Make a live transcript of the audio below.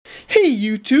Hey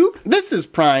YouTube, this is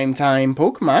Primetime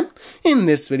Pokemon. In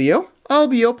this video, I'll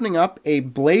be opening up a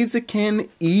Blaziken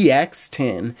EX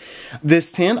tin.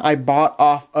 This tin I bought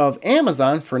off of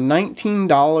Amazon for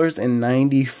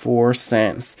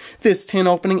 $19.94. This tin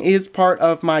opening is part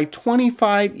of my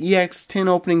 25 EX tin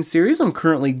opening series I'm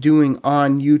currently doing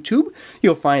on YouTube.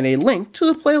 You'll find a link to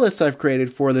the playlist I've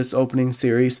created for this opening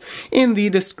series in the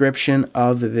description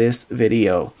of this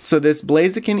video. So this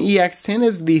Blaziken EX tin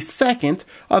is the second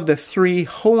of the 3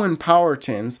 Hoenn Power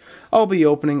tins I'll be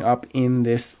opening up in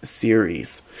this series.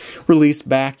 Released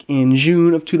back in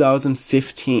June of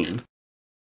 2015.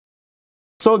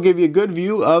 So I'll give you a good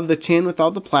view of the tin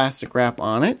without the plastic wrap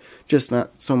on it, just not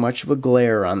so much of a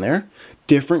glare on there.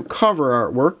 Different cover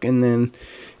artwork, and then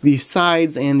the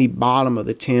sides and the bottom of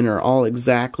the tin are all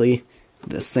exactly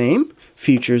the same.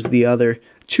 Features the other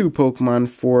 2 Pokemon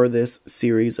for this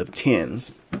series of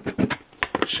tins.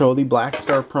 Show the Black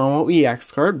Star Promo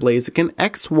EX card, Blaziken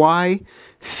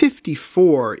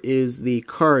XY54 is the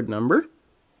card number,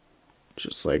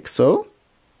 just like so.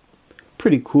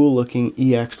 Pretty cool looking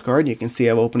EX card. You can see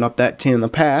I've opened up that tin in the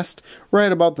past,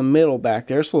 right about the middle back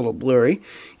there. It's a little blurry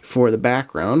for the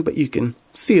background, but you can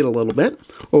see it a little bit.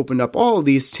 Opened up all of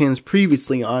these tins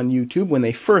previously on YouTube when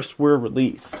they first were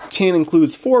released. Tin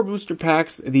includes 4 booster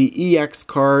packs, the EX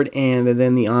card, and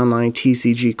then the online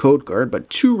TCG code card, but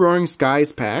 2 Roaring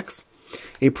Skies packs,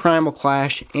 a Primal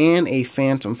Clash, and a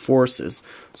Phantom Forces.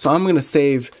 So I'm going to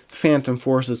save Phantom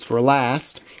Forces for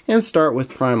last and start with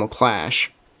Primal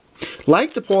Clash.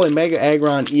 Like to pull a Mega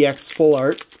Aggron EX Full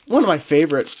Art, one of my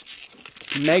favorite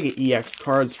Mega EX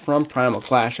cards from Primal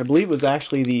Clash. I believe it was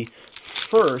actually the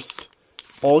first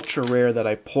ultra rare that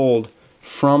I pulled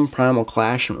from Primal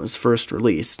Clash when it was first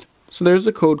released. So there's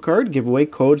a code card. Give away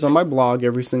codes on my blog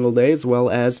every single day, as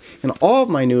well as in all of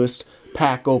my newest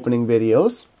pack opening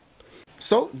videos.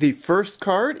 So the first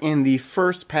card in the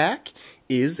first pack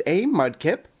is a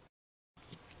Mudkip.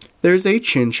 There's a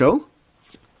Chinchou,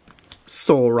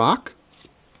 Solrock,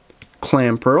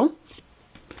 Clamperl,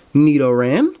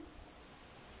 Nidoran.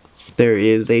 There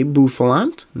is a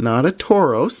Bouffalant, not a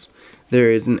Tauros.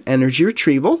 There is an Energy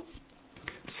Retrieval,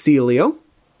 Celio,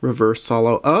 Reverse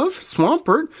Holo of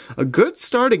Swampert. A good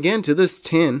start again to this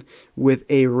tin with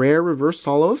a rare Reverse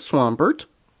Holo of Swampert.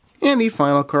 And the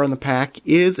final card in the pack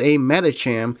is a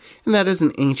Medicham, and that is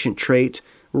an Ancient Trait,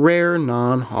 rare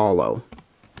non-holo.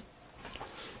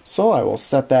 So I will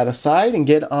set that aside and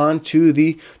get on to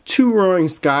the 2 Roaring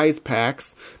Skies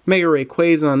packs. Mega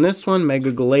Rayquaza on this one,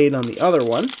 Mega Gallade on the other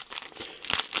one.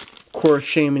 Of course,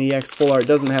 Shaman EX Full Art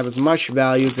doesn't have as much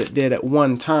value as it did at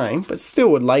one time, but still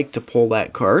would like to pull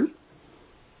that card.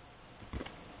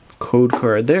 Code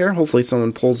card there. Hopefully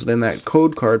someone pulls it in that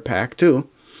code card pack too.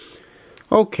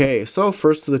 Okay, so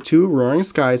first of the 2 Roaring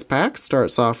Skies packs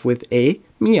starts off with a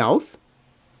Meowth,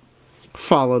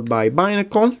 followed by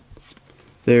Binacle.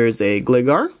 There's a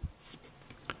Gligar,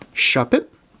 Shuppet,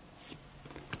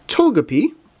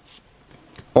 Togepi,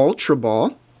 Ultra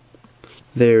Ball.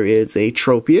 There is a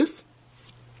Tropius,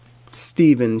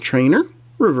 Steven Trainer,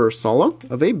 Reverse Holo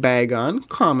of a Bagon,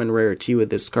 common rarity with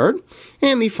this card.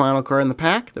 And the final card in the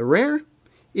pack, the rare,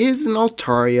 is an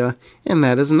Altaria, and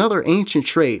that is another Ancient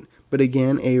Trait, but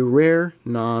again, a rare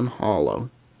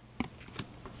non-holo.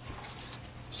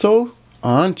 So,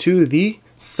 on to the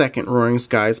second Roaring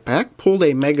Skies pack. Pulled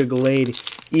a Mega Gallade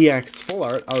EX Full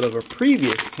Art out of a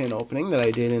previous tin opening that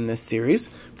I did in this series.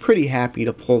 Pretty happy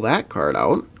to pull that card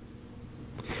out.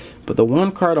 But the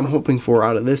one card I'm hoping for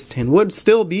out of this tin would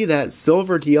still be that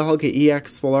Silver Dialga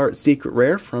EX Full Art Secret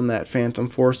Rare from that Phantom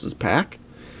Forces pack.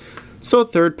 So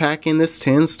third pack in this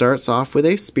tin starts off with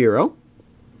a Spearow.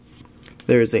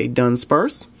 There's a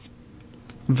Dunsparce,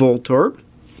 Voltorb,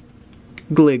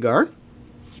 Gligar,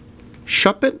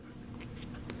 Shuppet,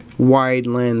 Wide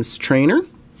Lens Trainer.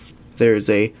 There's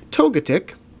a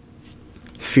Togetic,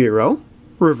 Fearow,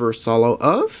 Reverse Holo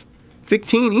of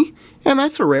Victini, and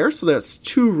that's a rare, so that's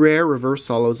 2 rare Reverse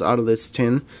Holos out of this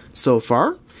tin so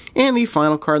far. And the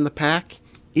final card in the pack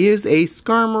is a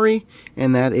Skarmory,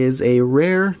 and that is a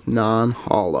rare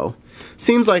non-holo.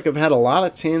 Seems like I've had a lot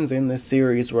of tins in this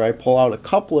series where I pull out a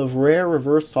couple of rare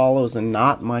Reverse Holos and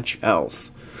not much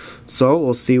else. So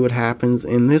we'll see what happens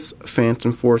in this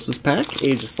Phantom Forces pack.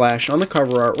 Aegislash on the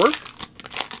cover artwork.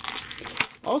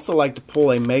 Also like to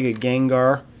pull a Mega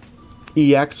Gengar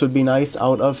EX would be nice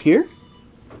out of here.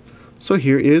 So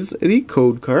here is the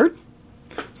code card.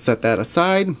 Set that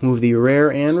aside. Move the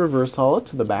rare and Reverse Holo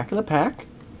to the back of the pack.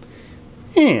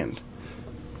 And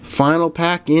final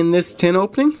pack in this tin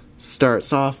opening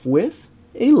starts off with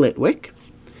a Litwick.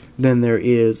 Then there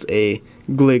is a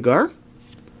Gligar,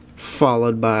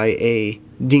 followed by a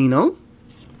Dino,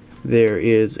 There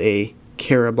is a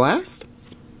Carablast,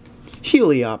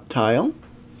 Helioptile,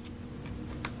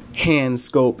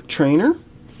 Handscope Trainer,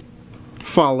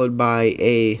 followed by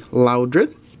a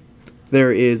Loudred.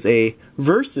 There is a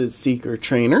Versus Seeker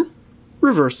Trainer,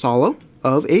 Reverse Holo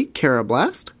of a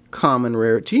Carablast, common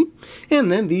rarity,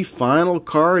 and then the final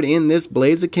card in this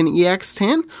Blaziken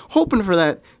EX10, hoping for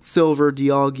that Silver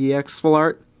Dialga EX full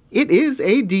art. It is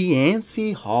a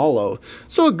Diancie Holo.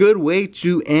 So a good way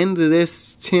to end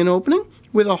this tin opening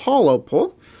with a holo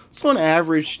pull. So an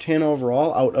average tin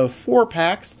overall out of 4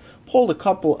 packs. Pulled a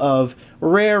couple of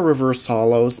rare reverse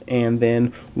holos and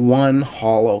then 1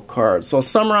 holo card. So I'll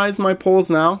summarize my pulls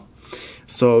now.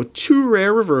 So 2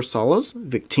 rare reverse holos,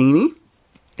 Victini,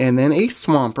 and then a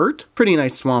Swampert. Pretty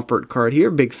nice Swampert card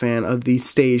here. Big fan of the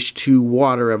Stage 2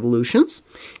 Water Evolutions.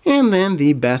 And then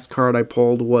the best card I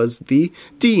pulled was the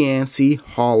Diancie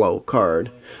Holo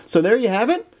card. So there you have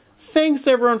it. Thanks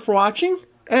everyone for watching.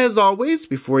 As always,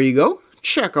 before you go,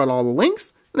 check out all the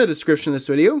links in the description of this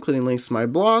video, including links to my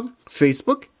blog,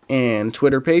 Facebook, and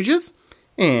Twitter pages.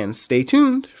 And stay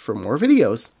tuned for more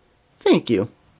videos. Thank you.